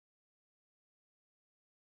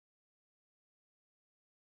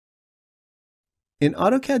In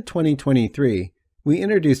AutoCAD 2023, we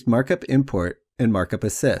introduced Markup Import and Markup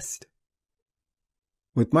Assist.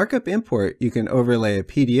 With Markup Import, you can overlay a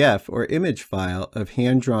PDF or image file of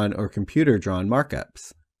hand-drawn or computer-drawn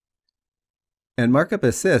markups. And Markup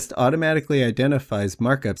Assist automatically identifies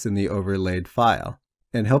markups in the overlaid file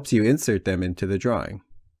and helps you insert them into the drawing.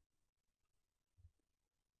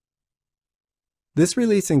 This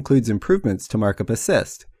release includes improvements to Markup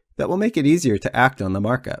Assist that will make it easier to act on the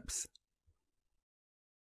markups.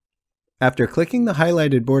 After clicking the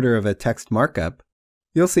highlighted border of a text markup,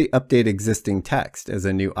 you'll see Update Existing Text as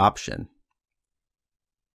a new option.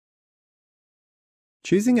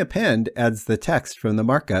 Choosing Append adds the text from the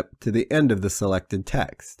markup to the end of the selected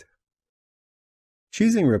text.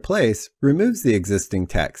 Choosing Replace removes the existing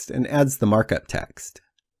text and adds the markup text.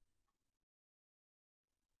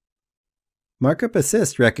 Markup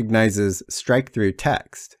Assist recognizes strike-through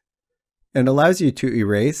text and allows you to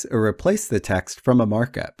erase or replace the text from a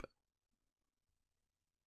markup.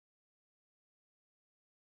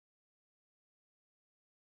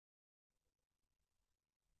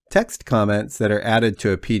 Text comments that are added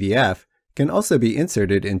to a PDF can also be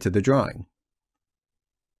inserted into the drawing.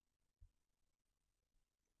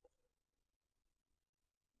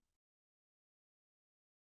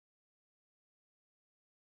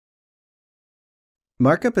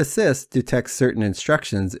 Markup Assist detects certain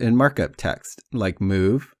instructions in markup text, like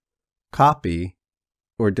move, copy,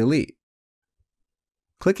 or delete.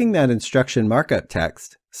 Clicking that instruction markup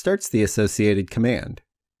text starts the associated command.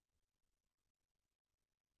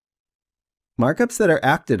 Markups that are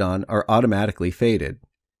acted on are automatically faded.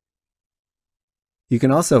 You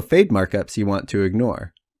can also fade markups you want to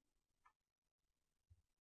ignore.